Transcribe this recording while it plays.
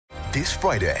This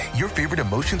Friday, your favorite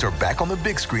emotions are back on the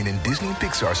big screen in Disney and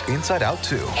Pixar's Inside Out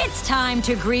 2. It's time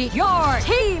to greet your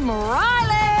Team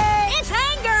Riley! It's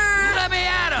anger! Let me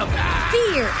at him!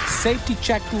 Fear! Safety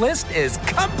checklist is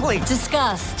complete!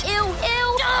 Disgust! Ew,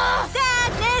 ew!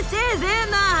 Sadness is in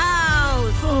the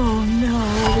house! Oh, no.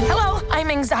 Hello, I'm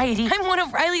anxiety. I'm one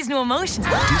of Riley's new emotions.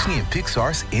 Disney and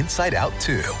Pixar's Inside Out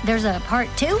 2. There's a part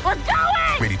 2? We're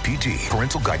going! Rated PG.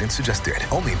 Parental guidance suggested.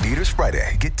 Only in theaters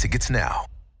Friday. Get tickets now.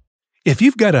 If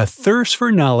you've got a thirst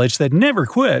for knowledge that never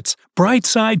quits,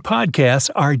 Brightside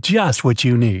Podcasts are just what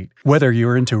you need. Whether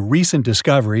you're into recent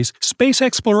discoveries, space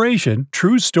exploration,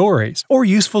 true stories, or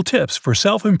useful tips for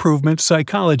self-improvement,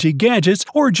 psychology, gadgets,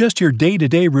 or just your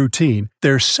day-to-day routine,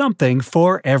 there's something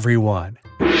for everyone.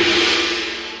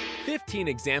 15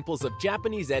 examples of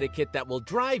Japanese etiquette that will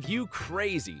drive you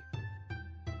crazy.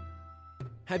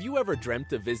 Have you ever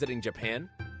dreamt of visiting Japan?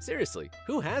 Seriously,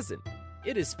 who hasn't?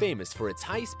 It is famous for its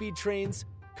high-speed trains,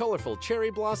 colorful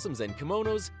cherry blossoms and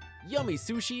kimonos, yummy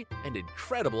sushi, and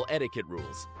incredible etiquette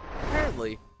rules.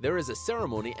 Apparently, there is a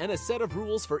ceremony and a set of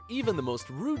rules for even the most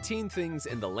routine things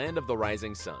in the land of the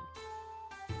rising sun.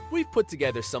 We've put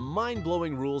together some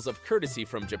mind-blowing rules of courtesy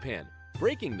from Japan.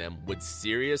 Breaking them would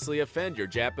seriously offend your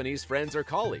Japanese friends or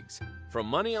colleagues. From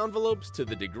money envelopes to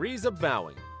the degrees of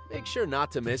bowing. Make sure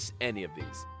not to miss any of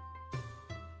these.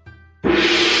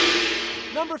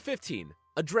 Number 15.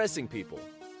 Addressing people.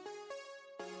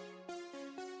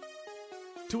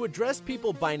 To address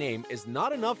people by name is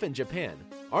not enough in Japan.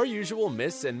 Our usual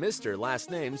Miss and Mr.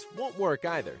 last names won't work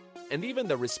either. And even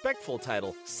the respectful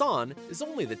title, san, is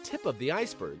only the tip of the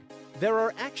iceberg. There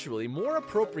are actually more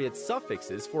appropriate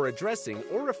suffixes for addressing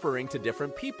or referring to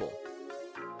different people.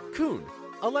 Kun,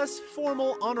 a less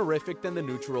formal honorific than the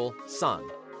neutral san.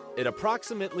 It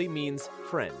approximately means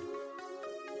friend.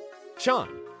 Chan,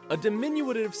 a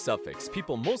diminutive suffix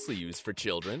people mostly use for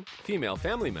children, female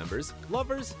family members,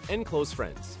 lovers, and close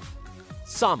friends.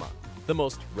 Sama, the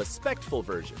most respectful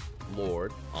version,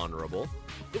 lord, honorable.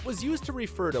 It was used to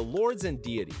refer to lords and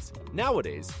deities.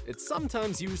 Nowadays, it's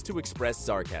sometimes used to express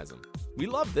sarcasm. We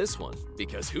love this one,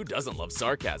 because who doesn't love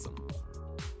sarcasm?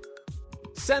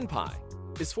 Senpai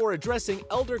is for addressing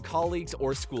elder colleagues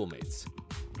or schoolmates.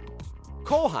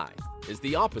 Kohai is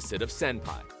the opposite of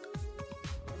senpai.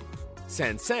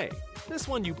 Sensei, this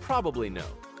one you probably know.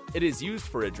 It is used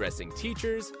for addressing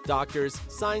teachers, doctors,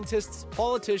 scientists,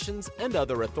 politicians, and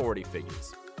other authority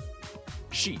figures.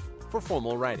 Shi, for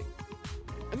formal writing.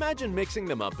 Imagine mixing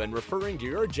them up and referring to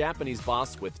your Japanese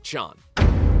boss with chan.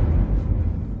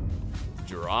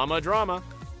 Drama.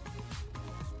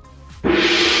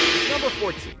 Number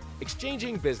 14.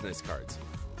 Exchanging business cards.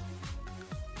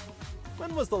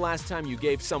 When was the last time you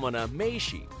gave someone a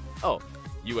meishi? Oh,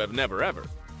 you have never ever.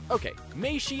 Okay,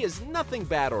 meishi is nothing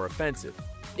bad or offensive.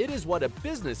 It is what a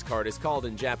business card is called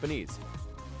in Japanese.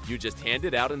 You just hand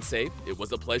it out and say, "It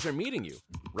was a pleasure meeting you,"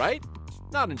 right?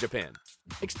 Not in Japan.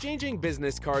 Exchanging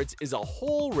business cards is a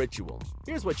whole ritual.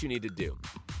 Here's what you need to do.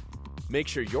 Make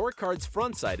sure your card's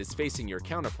front side is facing your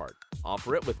counterpart.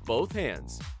 Offer it with both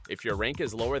hands. If your rank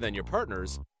is lower than your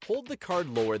partner's, hold the card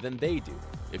lower than they do.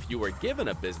 If you were given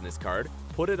a business card,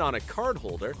 put it on a card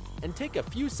holder and take a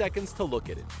few seconds to look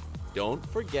at it. Don't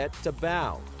forget to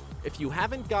bow. If you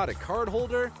haven't got a card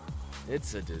holder,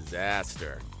 it's a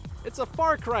disaster. It's a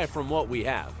far cry from what we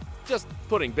have. Just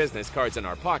putting business cards in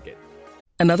our pocket.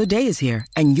 Another day is here,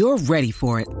 and you're ready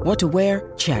for it. What to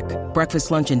wear? Check.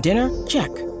 Breakfast, lunch, and dinner? Check.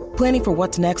 Planning for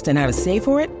what's next and how to save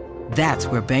for it? That's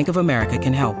where Bank of America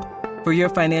can help. For your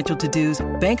financial to-dos,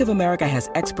 Bank of America has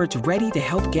experts ready to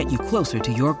help get you closer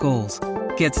to your goals.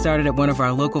 Get started at one of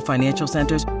our local financial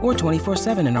centers or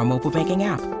 24/7 in our mobile banking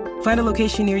app. Find a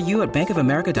location near you at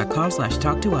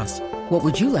bankofamerica.com/talktous. What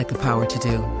would you like the power to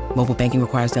do? Mobile banking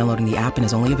requires downloading the app and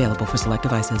is only available for select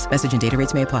devices. Message and data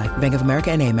rates may apply. Bank of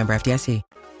America N.A., member FDIC.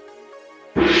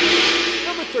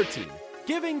 Number 13.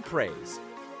 Giving praise.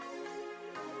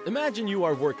 Imagine you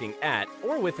are working at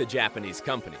or with a Japanese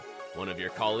company. One of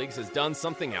your colleagues has done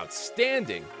something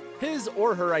outstanding. His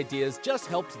or her ideas just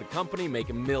helped the company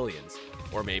make millions.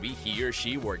 Or maybe he or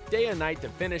she worked day and night to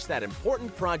finish that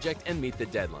important project and meet the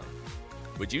deadline.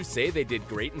 Would you say they did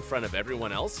great in front of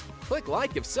everyone else? Click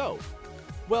like if so.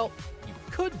 Well, you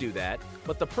could do that,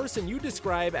 but the person you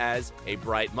describe as a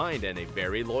bright mind and a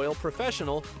very loyal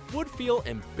professional would feel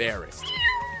embarrassed.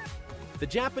 The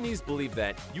Japanese believe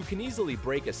that you can easily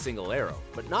break a single arrow,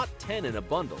 but not 10 in a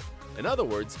bundle. In other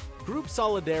words, group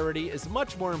solidarity is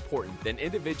much more important than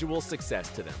individual success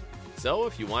to them. So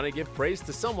if you want to give praise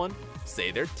to someone,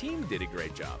 say their team did a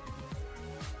great job.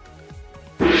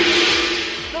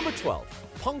 Number 12.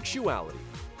 Punctuality.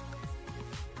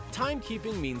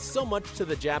 Timekeeping means so much to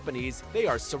the Japanese, they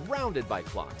are surrounded by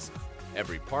clocks.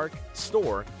 Every park,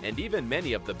 store, and even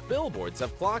many of the billboards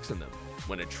have clocks in them.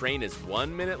 When a train is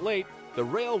 1 minute late, the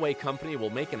railway company will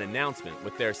make an announcement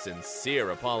with their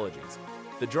sincere apologies.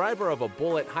 The driver of a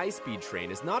bullet high-speed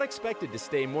train is not expected to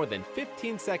stay more than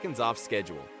 15 seconds off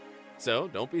schedule. So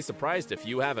don't be surprised if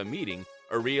you have a meeting,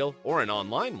 a real or an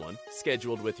online one,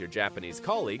 scheduled with your Japanese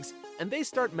colleagues, and they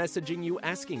start messaging you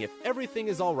asking if everything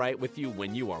is all right with you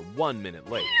when you are 1 minute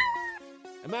late.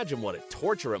 Imagine what a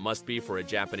torture it must be for a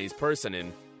Japanese person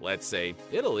in, let's say,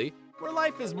 Italy, where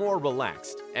life is more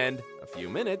relaxed, and a few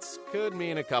minutes could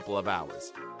mean a couple of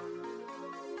hours.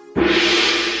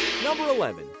 Number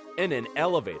 11, in an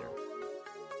elevator.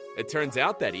 It turns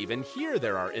out that even here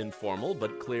there are informal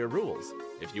but clear rules.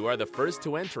 If you are the first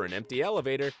to enter an empty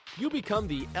elevator, you become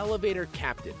the elevator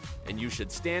captain, and you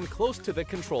should stand close to the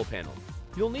control panel.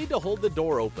 You'll need to hold the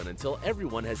door open until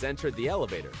everyone has entered the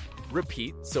elevator.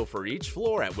 Repeat, so for each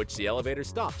floor at which the elevator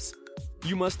stops.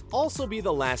 You must also be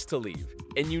the last to leave,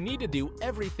 and you need to do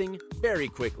everything very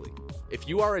quickly. If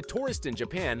you are a tourist in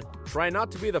Japan, try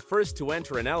not to be the first to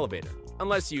enter an elevator,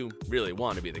 unless you really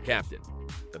want to be the captain.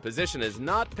 The position is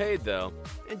not paid though,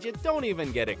 and you don't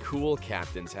even get a cool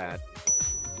captain's hat.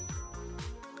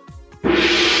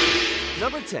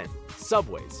 Number 10,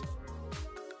 subways.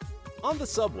 On the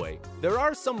subway, there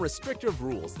are some restrictive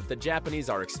rules that the Japanese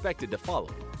are expected to follow.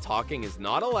 Talking is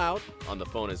not allowed, on the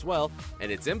phone as well,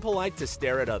 and it's impolite to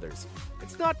stare at others.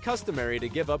 It's not customary to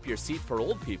give up your seat for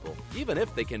old people, even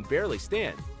if they can barely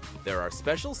stand. There are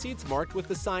special seats marked with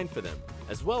a sign for them,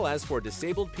 as well as for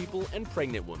disabled people and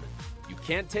pregnant women. You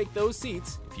can't take those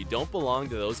seats if you don't belong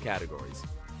to those categories.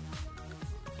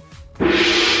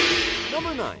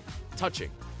 Number 9,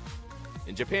 touching.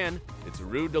 In Japan, it's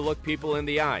rude to look people in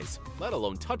the eyes, let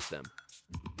alone touch them.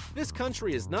 This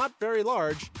country is not very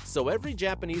large, so every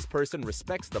Japanese person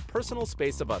respects the personal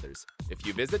space of others. If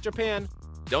you visit Japan,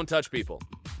 don't touch people.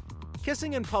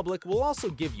 Kissing in public will also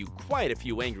give you quite a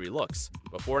few angry looks.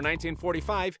 Before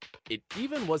 1945, it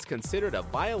even was considered a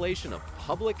violation of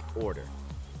public order.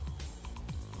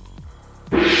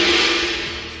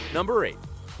 Number 8,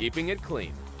 keeping it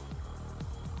clean.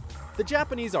 The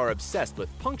Japanese are obsessed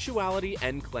with punctuality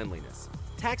and cleanliness.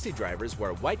 Taxi drivers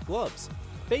wear white gloves.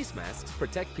 Face masks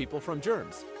protect people from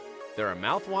germs. There are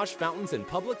mouthwash fountains in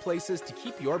public places to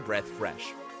keep your breath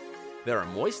fresh. There are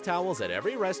moist towels at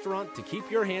every restaurant to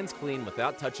keep your hands clean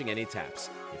without touching any taps.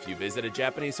 If you visit a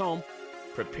Japanese home,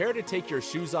 prepare to take your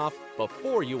shoes off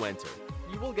before you enter.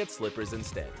 You will get slippers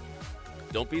instead.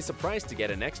 Don't be surprised to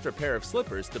get an extra pair of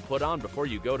slippers to put on before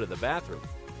you go to the bathroom.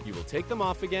 You will take them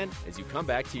off again as you come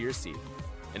back to your seat.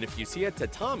 And if you see a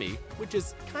tatami, which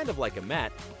is kind of like a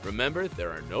mat, remember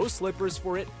there are no slippers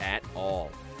for it at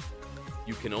all.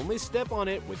 You can only step on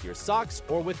it with your socks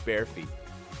or with bare feet.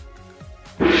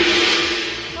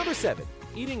 Number 7,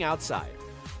 eating outside.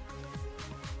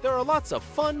 There are lots of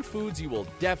fun foods you will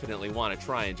definitely want to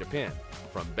try in Japan.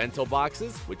 From bento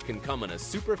boxes, which can come in a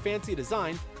super fancy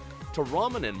design, to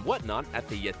ramen and whatnot at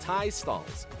the yatai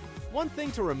stalls. One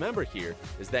thing to remember here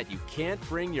is that you can't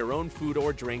bring your own food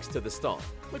or drinks to the stall,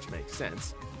 which makes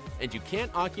sense, and you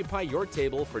can't occupy your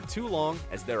table for too long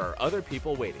as there are other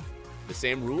people waiting. The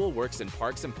same rule works in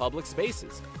parks and public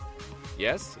spaces.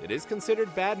 Yes, it is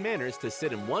considered bad manners to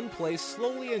sit in one place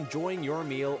slowly enjoying your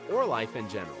meal or life in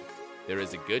general. There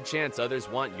is a good chance others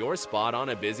want your spot on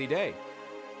a busy day.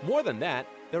 More than that,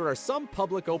 there are some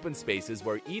public open spaces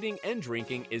where eating and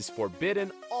drinking is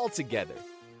forbidden altogether.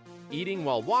 Eating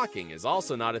while walking is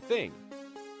also not a thing.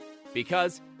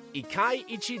 Because ikai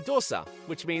ichi dosa,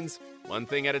 which means one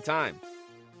thing at a time.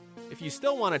 If you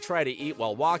still want to try to eat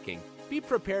while walking, be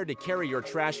prepared to carry your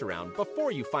trash around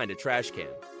before you find a trash can.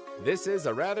 This is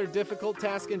a rather difficult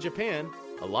task in Japan.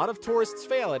 A lot of tourists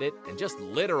fail at it and just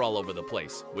litter all over the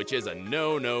place, which is a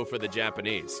no-no for the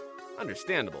Japanese.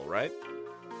 Understandable, right?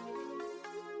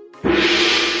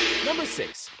 Number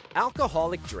 6,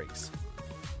 alcoholic drinks.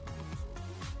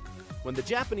 When the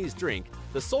Japanese drink,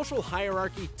 the social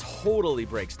hierarchy totally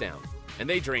breaks down, and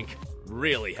they drink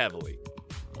really heavily.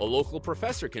 A local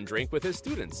professor can drink with his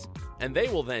students, and they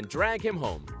will then drag him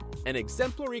home. An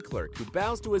exemplary clerk who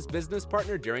bows to his business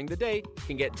partner during the day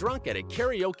can get drunk at a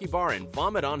karaoke bar and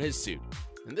vomit on his suit.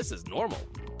 And this is normal.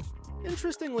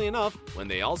 Interestingly enough, when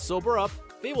they all sober up,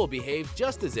 they will behave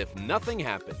just as if nothing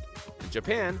happened. In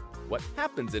Japan, what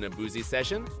happens in a boozy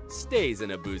session stays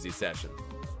in a boozy session.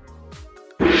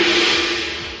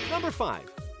 Number 5,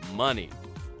 money.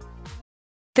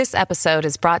 This episode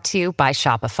is brought to you by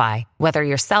Shopify. Whether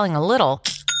you're selling a little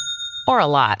or a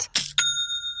lot,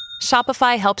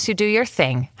 Shopify helps you do your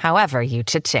thing, however you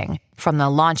cha-ching. From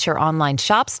the launch your online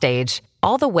shop stage,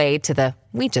 all the way to the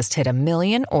we just hit 1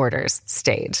 million orders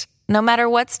stage. No matter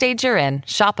what stage you're in,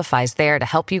 Shopify's there to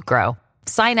help you grow.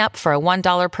 Sign up for a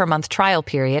 $1 per month trial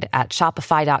period at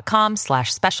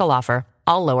shopify.com/special offer,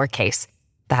 all lowercase.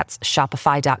 That's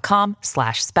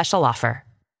shopify.com/special offer.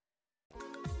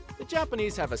 The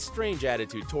Japanese have a strange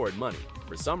attitude toward money.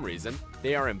 For some reason,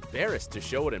 they are embarrassed to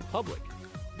show it in public.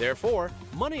 Therefore,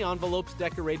 money envelopes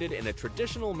decorated in a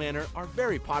traditional manner are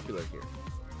very popular here.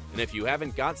 And if you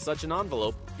haven't got such an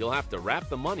envelope, you'll have to wrap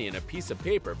the money in a piece of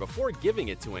paper before giving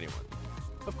it to anyone.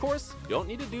 Of course, you don't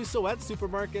need to do so at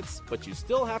supermarkets, but you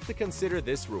still have to consider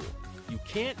this rule. You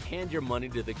can't hand your money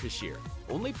to the cashier,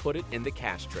 only put it in the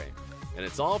cash tray. And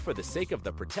it's all for the sake of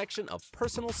the protection of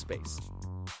personal space.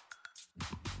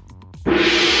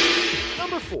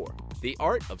 Number 4. The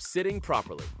art of sitting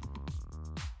properly.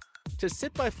 To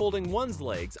sit by folding one's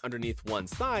legs underneath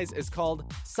one's thighs is called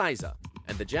seiza,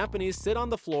 and the Japanese sit on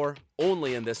the floor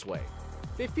only in this way.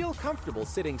 They feel comfortable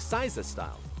sitting seiza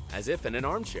style, as if in an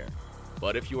armchair.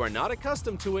 But if you are not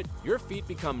accustomed to it, your feet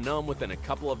become numb within a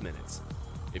couple of minutes.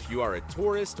 If you are a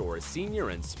tourist or a senior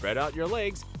and spread out your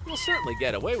legs, you'll certainly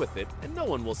get away with it and no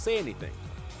one will say anything.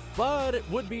 But it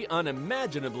would be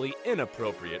unimaginably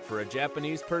inappropriate for a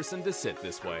Japanese person to sit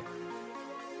this way.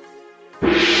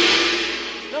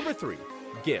 Number 3.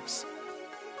 Gifts.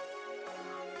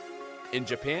 In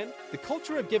Japan, the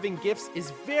culture of giving gifts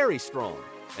is very strong,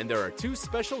 and there are 2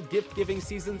 special gift-giving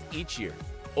seasons each year,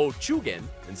 O-Chugen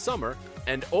in summer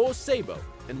and O-Seibo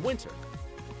in winter.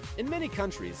 In many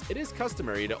countries, it is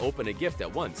customary to open a gift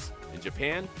at once. In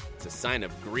Japan, it's a sign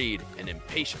of greed and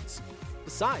impatience.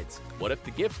 Besides, what if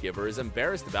the gift giver is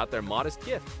embarrassed about their modest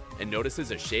gift and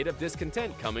notices a shade of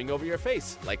discontent coming over your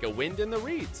face, like a wind in the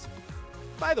reeds?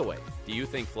 By the way, do you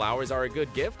think flowers are a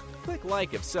good gift? Click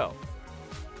like if so.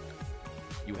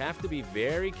 You have to be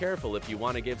very careful if you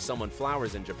want to give someone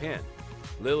flowers in Japan.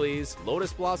 Lilies,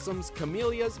 lotus blossoms,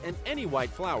 camellias, and any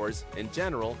white flowers, in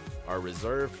general, are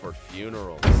reserved for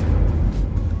funerals.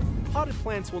 Potted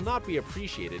plants will not be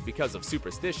appreciated because of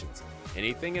superstitions.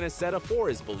 Anything in a set of 4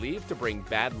 is believed to bring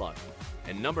bad luck.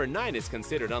 And number 9 is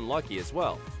considered unlucky as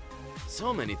well.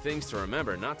 So many things to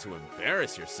remember not to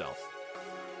embarrass yourself.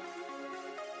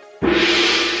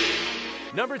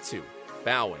 Number 2.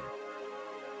 Bowing.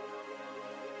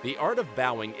 The art of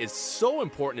bowing is so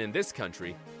important in this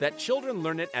country that children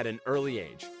learn it at an early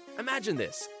age. Imagine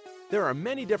this. There are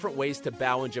many different ways to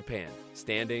bow in Japan: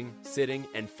 standing, sitting,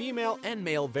 and female and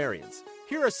male variants.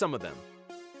 Here are some of them.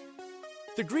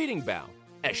 The greeting bow,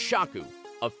 eshaku,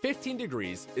 of 15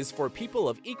 degrees is for people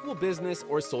of equal business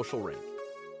or social rank.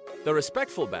 The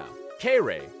respectful bow,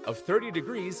 keirei, of 30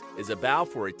 degrees is a bow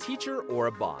for a teacher or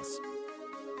a boss.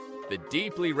 The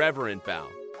deeply reverent bow,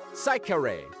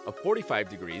 saikare, of 45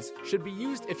 degrees, should be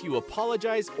used if you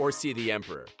apologize or see the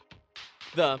emperor.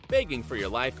 The begging for your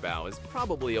life bow is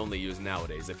probably only used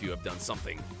nowadays if you have done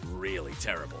something really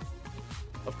terrible.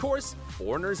 Of course,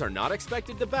 foreigners are not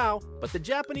expected to bow, but the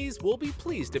Japanese will be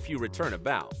pleased if you return a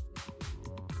bow.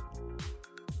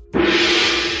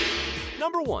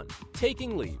 Number 1.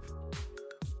 Taking leave.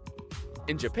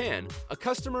 In Japan, a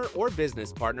customer or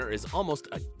business partner is almost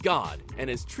a god and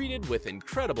is treated with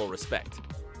incredible respect.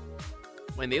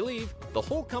 When they leave, the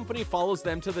whole company follows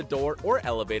them to the door or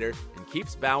elevator and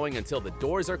keeps bowing until the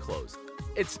doors are closed.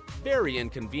 It's very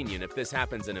inconvenient if this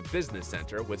happens in a business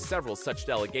center with several such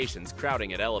delegations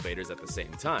crowding at elevators at the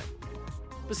same time.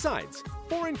 Besides,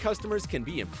 foreign customers can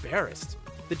be embarrassed.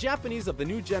 The Japanese of the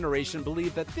new generation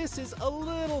believe that this is a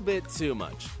little bit too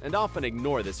much and often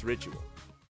ignore this ritual.